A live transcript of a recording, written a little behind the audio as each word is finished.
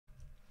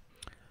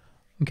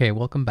Okay,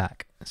 welcome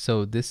back.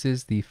 So this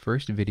is the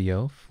first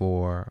video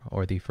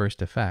or the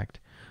first effect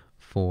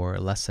for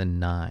lesson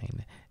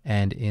 9.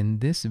 And in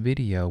this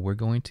video, we're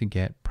going to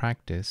get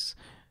practice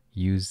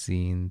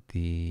using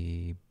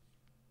the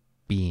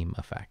beam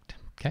effect.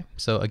 Okay,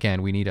 so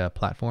again, we need a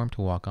platform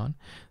to walk on.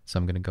 So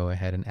I'm going to go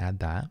ahead and add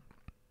that.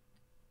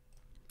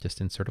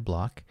 Just insert a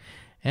block.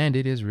 And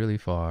it is really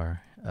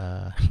far.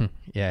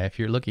 Yeah, if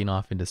you're looking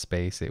off into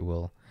space, it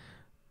will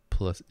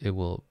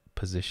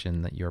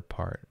position your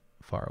part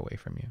far away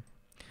from you.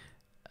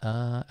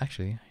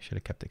 Actually, I should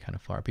have kept it kind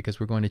of far because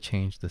we're going to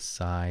change the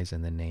size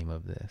and the name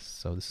of this.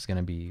 So this is going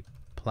to be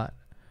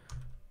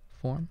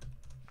platform.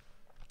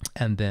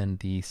 And then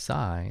the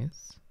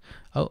size,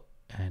 oh,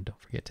 and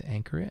don't forget to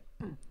anchor it.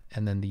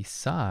 And then the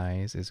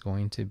size is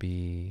going to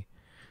be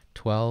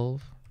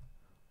 12,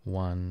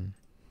 1,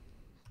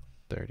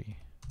 30.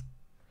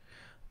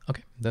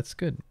 Okay, that's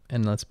good.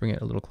 And let's bring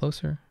it a little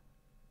closer.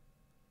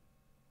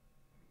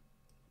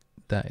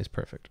 That is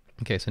perfect.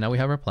 Okay, so now we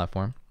have our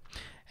platform.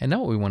 And now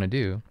what we want to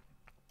do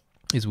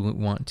is we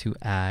want to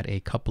add a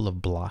couple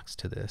of blocks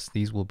to this.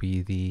 These will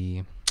be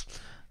the,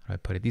 how do I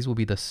put it? These will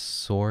be the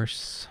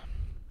sources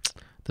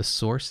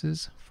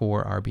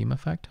for our beam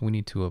effect. We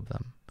need 2 of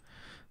them.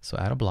 So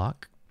add a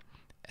block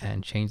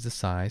and change the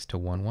size to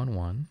 1, 1,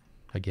 1.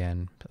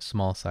 Again, a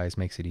small size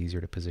makes it easier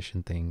to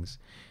position things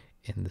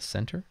in the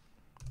center.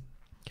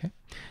 Okay,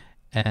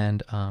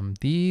 and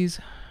these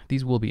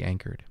will be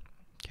anchored.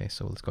 Okay,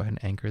 so let's go ahead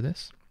and anchor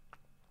this.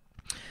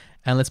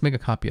 And let's make a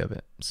copy of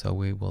it. So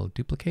we will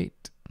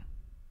duplicate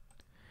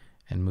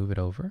and move it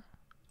over.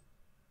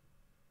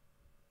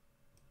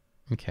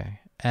 Okay,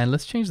 and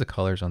let's change the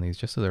colors on these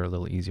just so they're a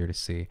little easier to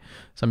see.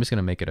 So I'm just going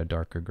to make it a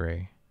darker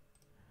gray.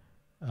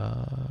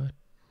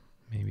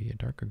 Maybe a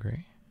darker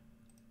gray.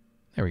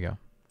 There we go.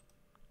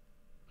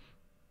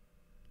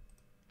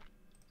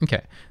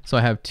 Okay, so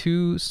I have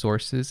 2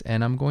 sources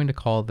and I'm going to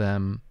call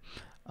them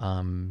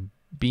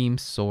beam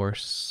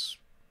source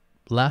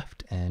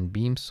left and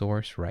beam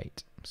source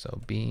right.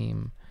 So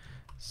beam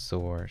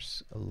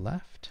source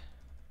left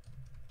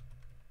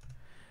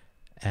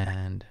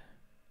and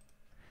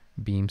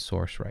beam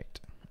source right.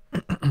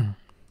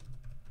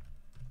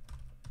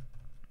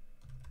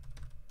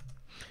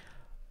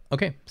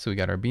 Okay, so we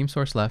got our beam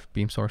source left,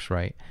 beam source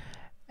right.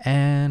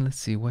 And let's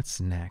see what's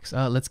next.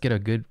 Let's get a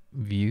good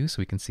view so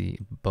we can see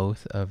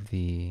both of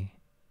the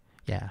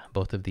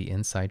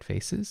inside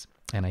faces,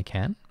 and I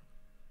can.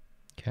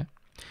 Okay.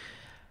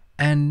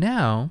 And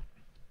now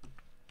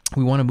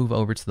we want to move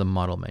over to the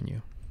model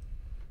menu.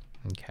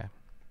 Okay.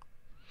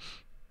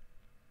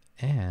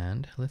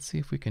 And let's see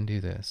if we can do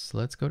this.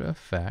 Let's go to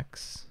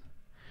effects.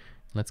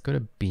 Let's go to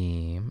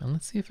beam and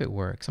let's see if it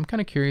works. I'm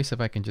kind of curious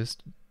if I can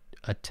just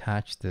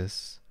attach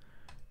this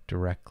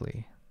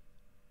directly.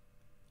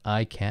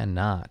 I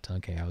cannot.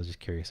 Okay, I was just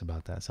curious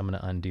about that. So I'm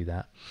going to undo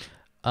that.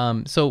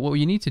 So what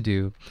you need to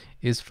do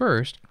is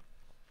first,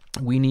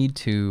 we need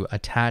to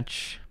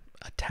attach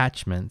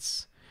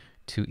attachments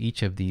to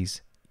each of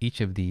these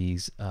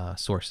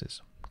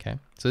sources. Okay,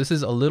 so this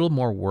is a little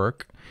more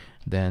work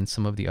than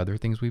some of the other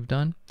things we've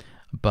done,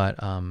 but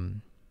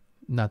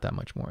not that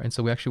much more. And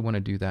so we actually want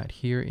to do that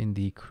here in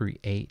the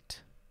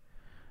create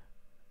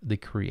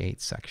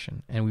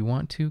section, and we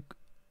want to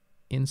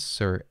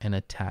insert an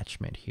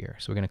attachment here.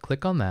 So we're going to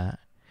click on that,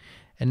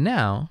 and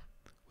now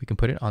we can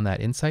put it on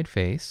that inside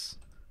face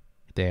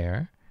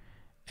there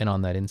and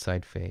on that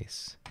inside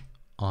face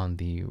on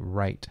the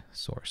right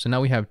source. So now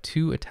we have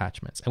 2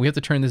 attachments, and we have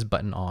to turn this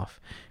button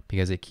off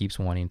because it keeps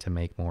wanting to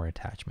make more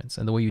attachments.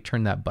 And the way you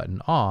turn that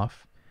button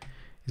off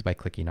is by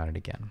clicking on it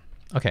again.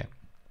 Okay.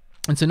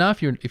 And so now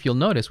if you'll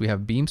notice, we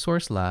have beam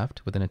source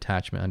left with an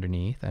attachment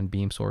underneath and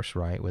beam source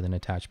right with an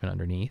attachment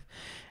underneath.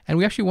 And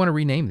we actually want to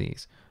rename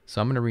these. So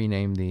I'm going to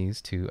rename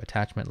these to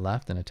attachment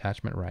left and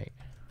attachment right.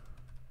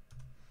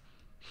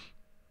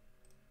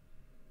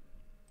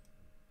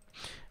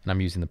 And I'm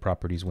using the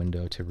properties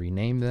window to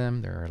rename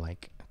them. There are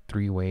like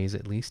 3 ways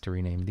at least to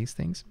rename these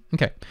things.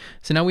 Okay,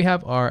 so now we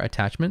have our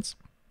attachments.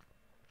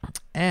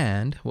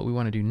 And what we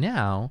want to do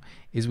now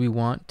is we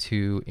want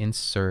to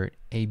insert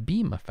a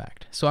beam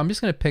effect. So I'm just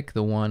going to pick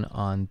the one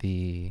on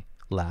the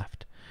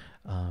left.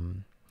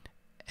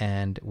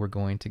 And we're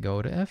going to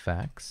go to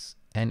FX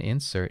and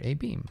insert a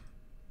beam.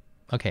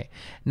 Okay,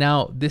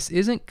 now this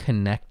isn't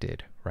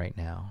connected right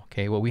now.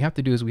 Okay, what we have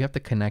to do is we have to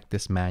connect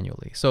this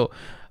manually. So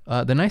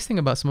the nice thing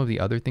about some of the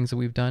other things that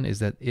we've done is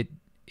that it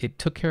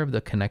took care of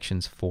the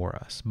connections for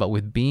us. But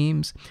with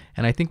beams,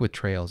 and I think with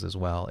trails as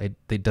well,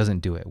 it doesn't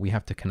do it. We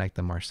have to connect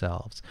them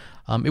ourselves.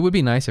 It would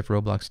be nice if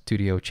Roblox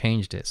Studio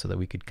changed it so that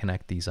we could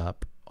connect these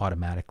up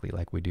automatically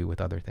like we do with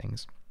other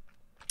things.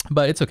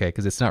 But it's okay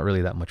because it's not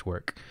really that much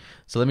work.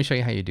 So let me show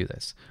you how you do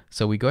this.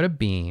 So we go to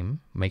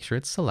beam, make sure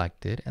it's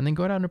selected, and then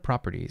go down to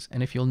properties.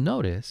 And if you'll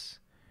notice,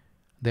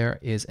 there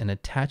is an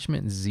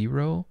attachment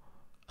 0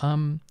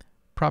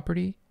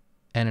 property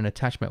and an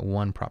attachment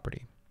 1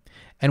 property.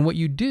 And what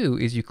you do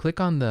is you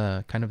click on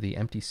the kind of the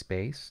empty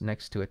space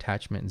next to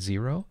attachment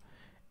 0,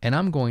 and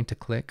I'm going to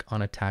click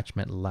on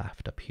attachment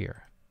left up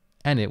here.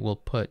 and it will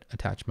put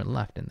attachment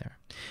left in there.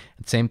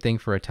 And same thing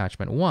for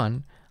attachment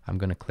 1. I'm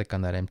going to click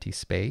on that empty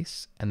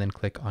space and then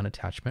click on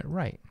attachment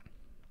right.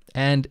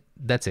 And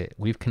that's it.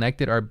 We've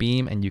connected our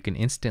beam, and you can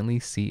instantly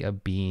see a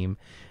beam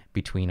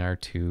between our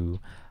two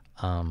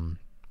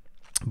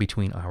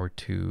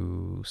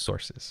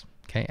sources.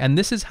 Okay, and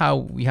this is how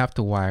we have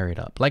to wire it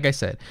up. Like I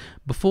said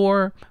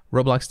before,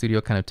 Roblox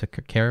Studio kind of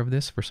took care of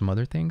this for some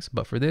other things,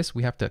 but for this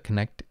we have to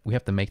connect. We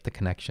have to make the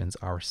connections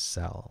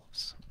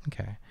ourselves.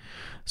 Okay,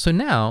 so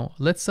now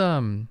let's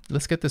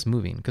get this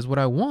moving, because what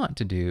I want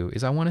to do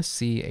is I want to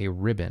see a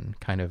ribbon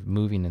kind of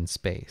moving in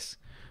space.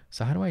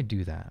 So how do I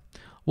do that?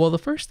 Well, the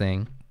first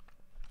thing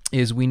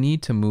is we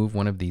need to move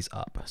one of these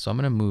up. So I'm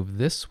going to move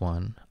this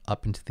one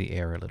up into the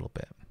air a little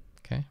bit,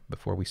 okay,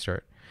 before we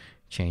start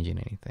changing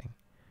anything.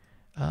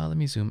 Let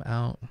me zoom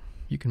out.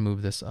 You can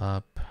move this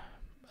up.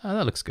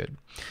 That looks good.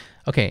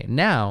 Okay,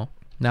 now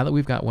that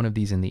we've got one of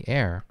these in the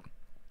air,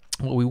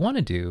 what we want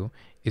to do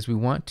is we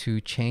want to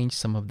change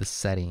some of the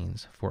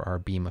settings for our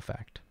beam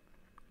effect.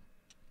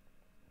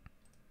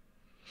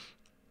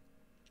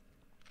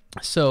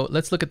 So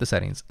let's look at the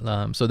settings.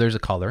 So there's a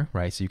color,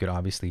 right? So you could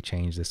obviously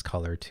change this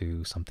color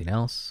to something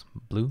else,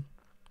 blue.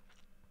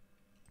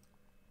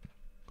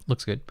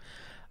 Looks good.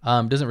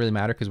 Doesn't really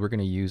matter because we're going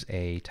to use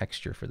a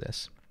texture for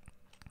this.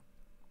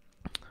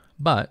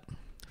 But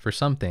for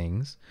some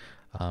things,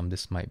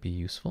 this might be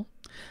useful.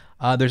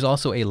 There's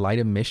also a light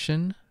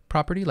emission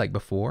property like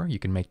before. You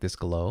can make this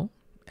glow,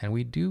 and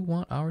we do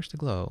want ours to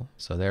glow.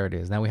 So there it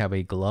is. Now we have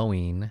a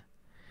glowing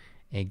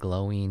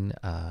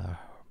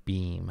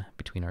beam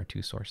between our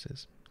two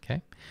sources.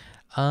 Okay.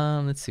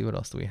 Let's see, what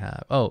else do we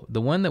have? Oh,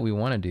 the one that we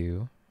want to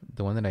do,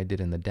 the one that I did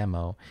in the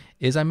demo,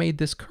 is I made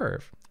this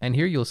curve. And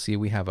here you'll see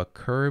we have a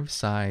curve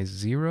size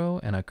 0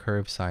 and a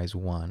curve size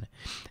 1.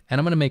 And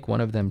I'm going to make one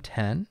of them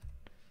 10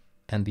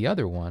 and the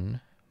other one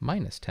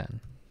 -10.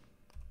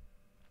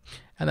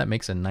 And that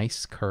makes a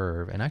nice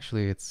curve. And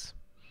actually it's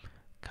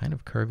kind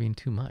of curving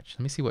too much.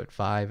 Let me see what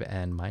 5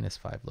 and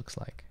 -5 looks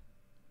like.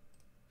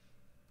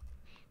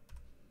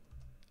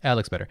 That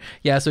looks better.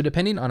 Yeah, so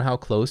depending on how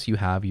close you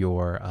have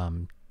your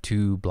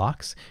two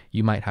blocks,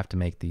 you might have to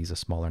make these a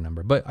smaller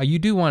number. But you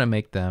do want to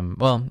make them,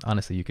 well,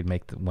 honestly, you could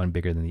make the one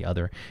bigger than the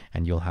other,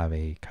 and you'll have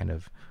a kind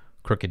of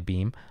crooked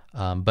beam.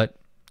 But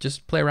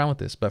just play around with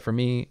this. But for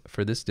me,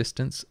 for this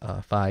distance,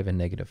 5 and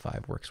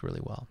 -5 works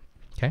really well.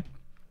 Okay.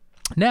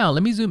 Now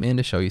let me zoom in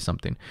to show you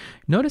something.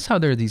 Notice how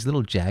there are these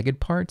little jagged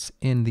parts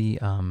in the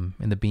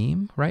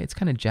beam, right? It's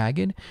kind of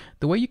jagged.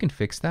 The way you can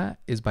fix that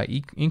is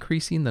by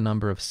increasing the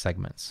number of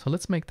segments. So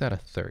let's make that a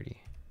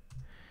 30.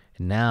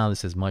 And now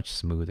this is much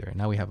smoother.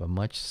 Now we have a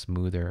much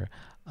smoother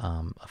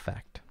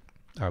effect,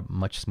 or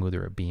much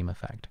smoother beam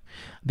effect.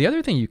 The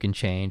other thing you can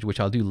change, which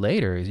I'll do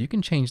later, is you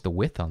can change the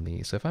width on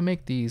these. So if I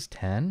make these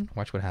 10,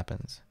 watch what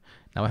happens.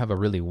 Now I have a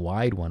really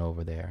wide one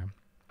over there.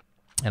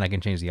 And I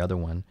can change the other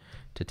one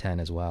to 10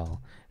 as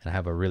well. And I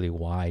have a really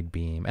wide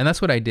beam. And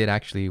that's what I did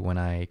actually when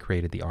I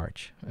created the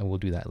arch. And we'll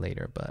do that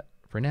later. But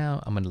for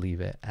now, I'm going to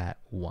leave it at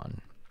 1.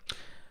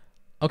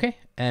 Okay.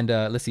 And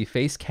let's see.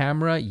 Face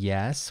camera.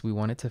 Yes, we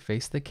want it to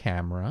face the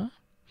camera.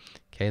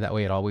 Okay. That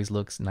way it always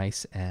looks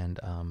nice and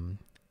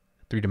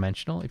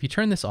three-dimensional. If you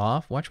turn this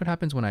off, watch what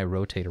happens when I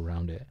rotate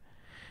around it.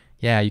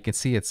 Yeah, you can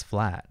see it's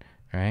flat,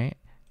 right?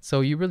 So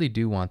you really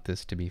do want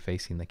this to be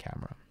facing the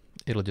camera.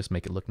 It'll just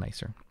make it look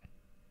nicer.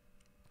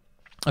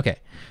 Okay,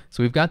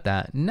 so we've got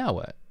that. Now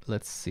what?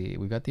 Let's see.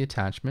 We've got the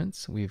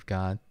attachments. We've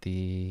got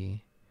the,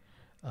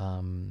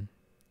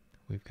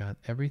 we've got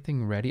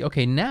everything ready.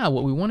 Okay, now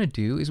what we want to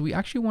do is we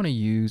actually want to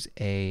use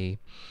an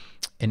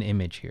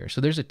image here. So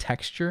there's a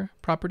texture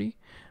property,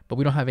 but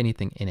we don't have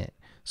anything in it.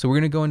 So we're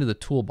going to go into the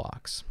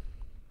toolbox.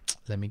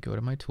 Let me go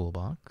to my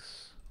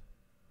toolbox.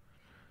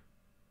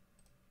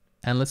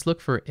 And let's look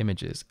for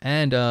images.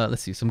 And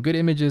let's see, some good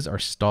images are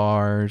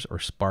stars or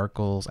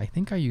sparkles. I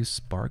think I used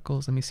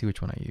sparkles. Let me see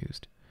which one I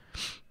used.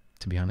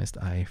 To be honest,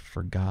 I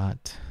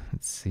forgot.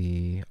 Let's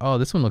see. Oh,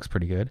 this one looks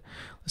pretty good.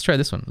 Let's try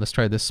this one. Let's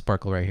try this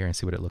sparkle right here and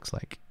see what it looks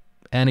like.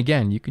 And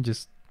again, you can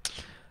just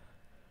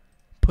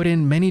put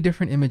in many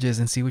different images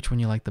and see which one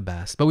you like the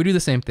best. But we do the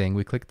same thing.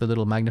 We click the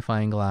little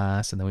magnifying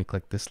glass, and then we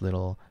click this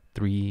little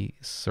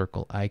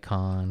 3-circle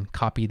icon,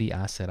 copy the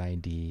asset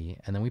ID,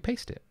 and then we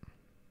paste it.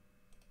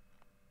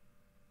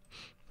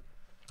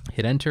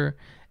 Hit enter,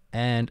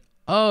 and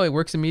oh, it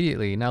works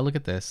immediately. Now look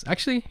at this.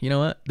 Actually, you know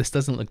what? This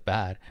doesn't look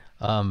bad.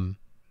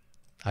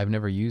 I've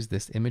never used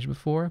this image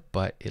before,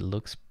 but it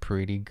looks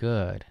pretty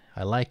good.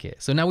 I like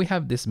it. So now we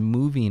have this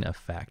moving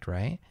effect,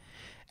 right?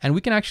 And we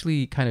can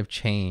actually kind of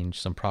change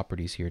some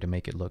properties here to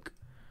make it look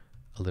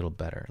a little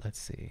better. Let's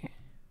see.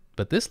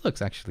 But this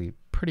looks actually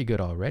pretty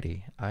good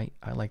already. I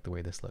like the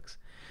way this looks.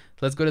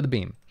 So let's go to the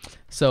beam.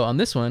 So on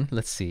this one,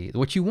 let's see.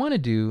 What you want to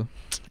do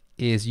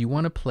is you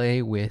want to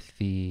play with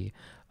the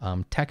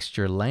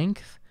texture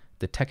length,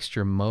 the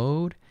texture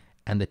mode,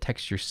 and the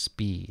texture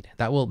speed.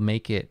 That will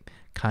make it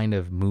kind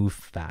of move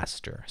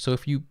faster. So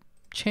if you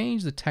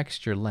change the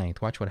texture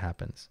length, watch what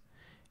happens.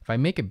 If I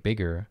make it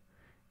bigger,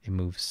 it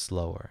moves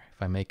slower.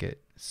 If I make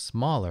it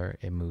smaller,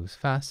 it moves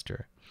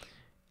faster.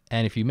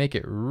 And if you make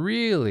it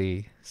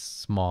really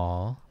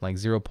small, like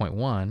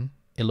 0.1,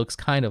 it looks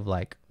kind of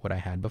like what I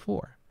had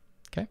before.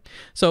 Okay.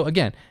 So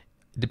again,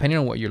 depending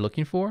on what you're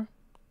looking for,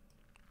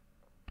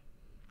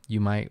 you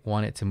might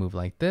want it to move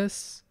like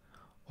this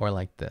or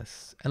like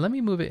this. And let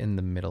me move it in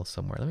the middle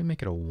somewhere. Let me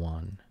make it a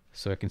 1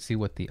 so I can see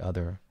what the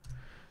other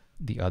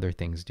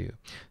things do.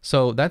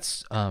 So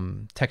that's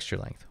texture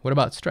length. What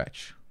about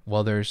stretch?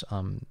 Well, there's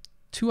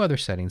 2 other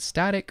settings.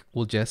 Static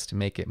will just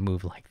make it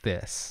move like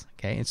this.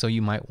 Okay, and so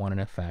you might want an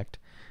effect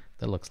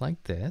that looks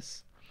like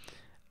this.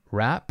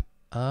 Wrap,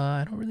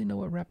 I don't really know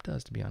what wrap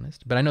does, to be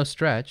honest, but I know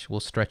stretch will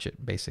stretch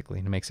it basically,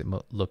 and it makes it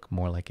look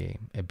more like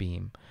a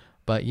beam.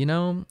 But you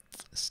know,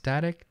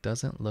 static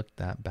doesn't look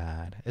that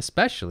bad,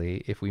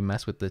 especially if we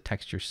mess with the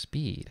texture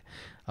speed.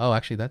 Oh,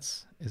 actually,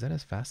 is that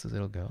as fast as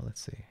it'll go?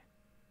 Let's see.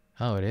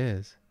 Oh, it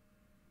is.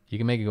 You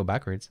can make it go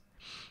backwards.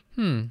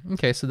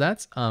 Okay, so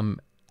that's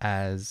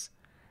as,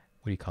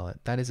 what do you call it?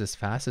 That is as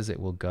fast as it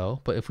will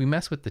go. But if we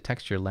mess with the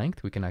texture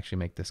length, we can actually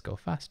make this go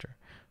faster.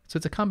 So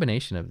it's a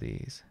combination of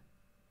these.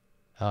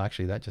 Oh,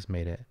 actually, that just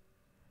made it.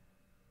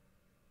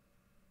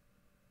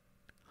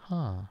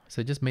 So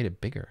it just made it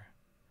bigger.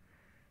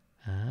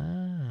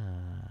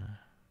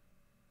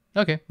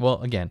 Okay,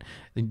 well, again,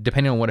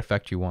 depending on what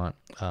effect you want,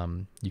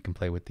 you can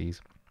play with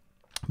these.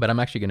 But I'm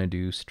actually going to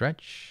do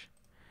stretch,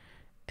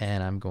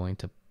 and I'm going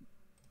to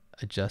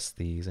adjust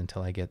these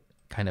until I get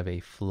kind of a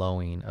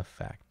flowing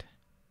effect.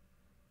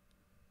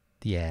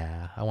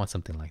 Yeah, I want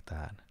something like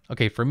that.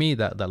 Okay, for me,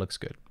 that looks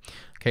good.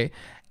 Okay,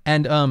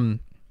 and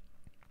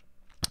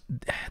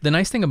the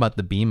nice thing about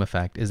the beam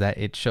effect is that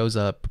it shows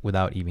up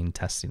without even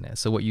testing it.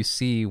 So what you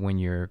see when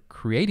you're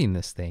creating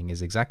this thing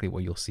is exactly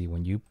what you'll see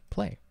when you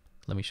play.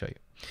 Let me show you.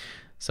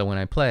 So when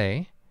I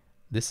play,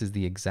 this is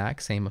the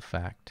exact same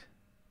effect.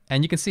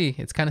 And you can see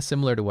it's kind of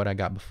similar to what I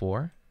got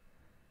before,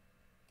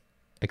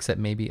 except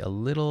maybe a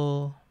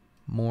little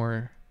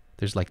more.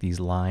 There's like these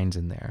lines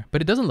in there,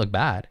 but it doesn't look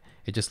bad.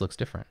 It just looks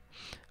different.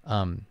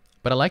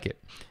 But I like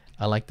it.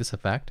 I like this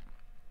effect.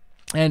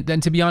 And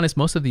then, to be honest,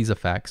 most of these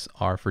effects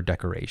are for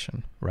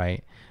decoration,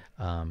 right?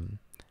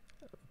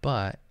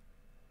 But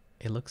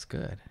it looks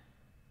good.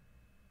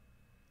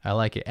 I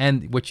like it.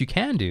 And what you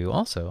can do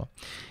also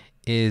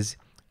is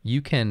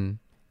you can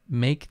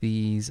make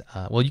these,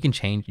 well, you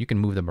can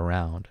move them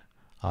around,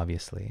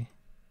 obviously.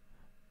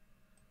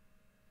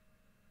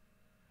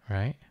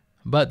 Right?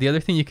 But the other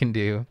thing you can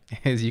do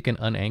is you can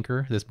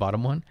unanchor this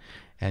bottom one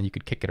and you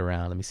could kick it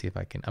around. Let me see if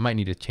I can. I might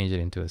need to change it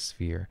into a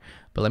sphere,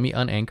 but let me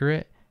unanchor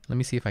it. Let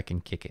me see if I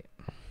can kick it.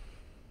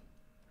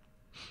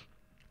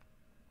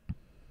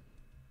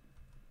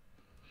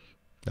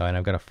 Oh, and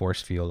I've got a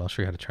force field. I'll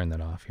show you how to turn that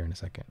off here in a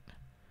second.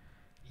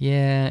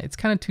 Yeah, it's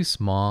kind of too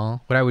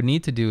small. What I would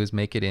need to do is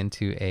make it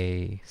into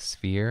a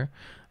sphere.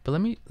 But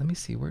let me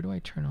see. Where do I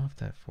turn off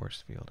that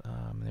force field?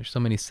 There's so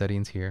many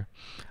settings here.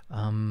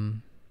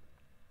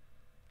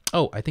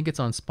 Oh, I think it's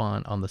on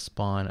spawn, on the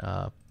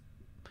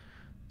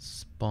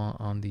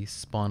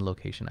spawn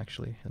location,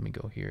 actually. Let me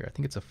go here. I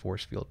think it's a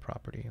force field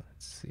property.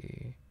 Let's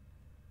see.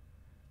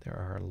 There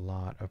are a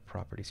lot of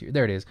properties here.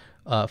 There it is.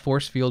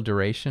 Force field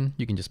duration.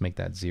 You can just make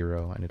that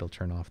 0 and it'll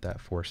turn off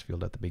that force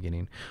field at the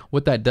beginning.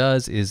 What that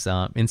does is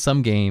in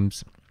some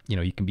games, you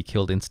know, you can be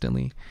killed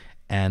instantly,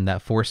 and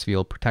that force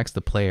field protects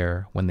the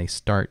player when they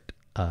start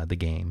the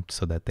game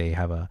so that they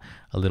have a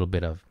little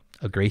bit of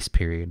a grace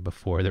period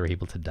before they're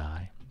able to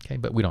die. Okay,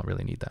 but we don't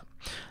really need that.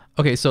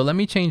 Okay, so let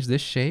me change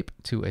this shape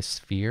to a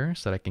sphere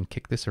so that I can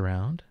kick this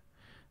around.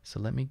 So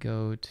let me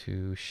go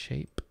to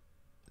shape,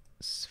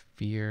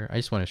 sphere. I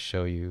just want to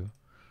show you.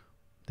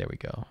 There we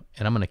go.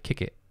 And I'm going to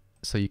kick it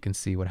so you can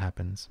see what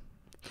happens.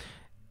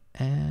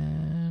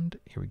 And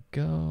here we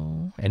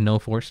go. And no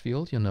force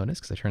field, you'll notice,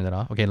 because I turned that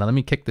off. Okay, now let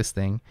me kick this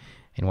thing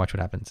and watch what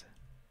happens.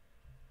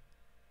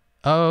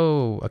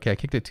 Oh, okay, I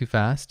kicked it too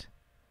fast.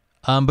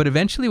 But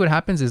eventually what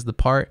happens is the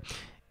part,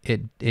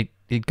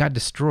 it got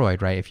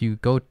destroyed, right? If you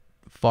go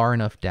far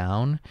enough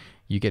down,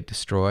 you get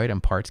destroyed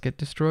and parts get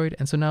destroyed.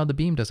 And so now the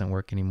beam doesn't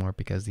work anymore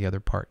because the other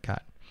part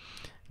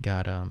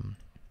got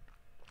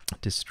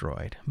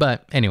destroyed.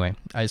 But anyway,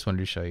 I just wanted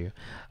to show you.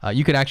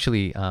 You could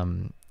actually,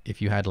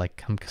 if you had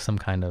like some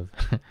kind of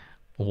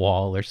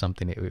wall or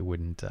something, it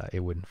wouldn't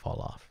fall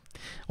off.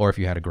 Or if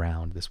you had a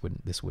ground, this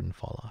wouldn't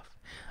fall off.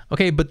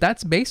 Okay, but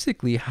that's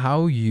basically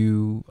how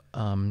you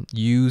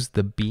use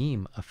the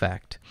beam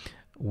effect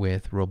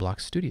with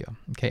Roblox Studio.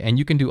 Okay, and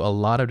you can do a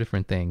lot of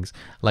different things.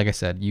 Like I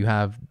said, you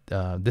have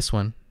this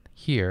one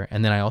here,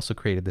 and then I also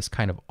created this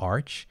kind of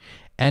arch,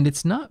 and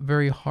it's not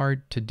very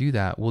hard to do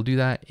that. We'll do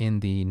that in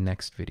the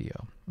next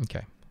video.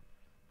 Okay.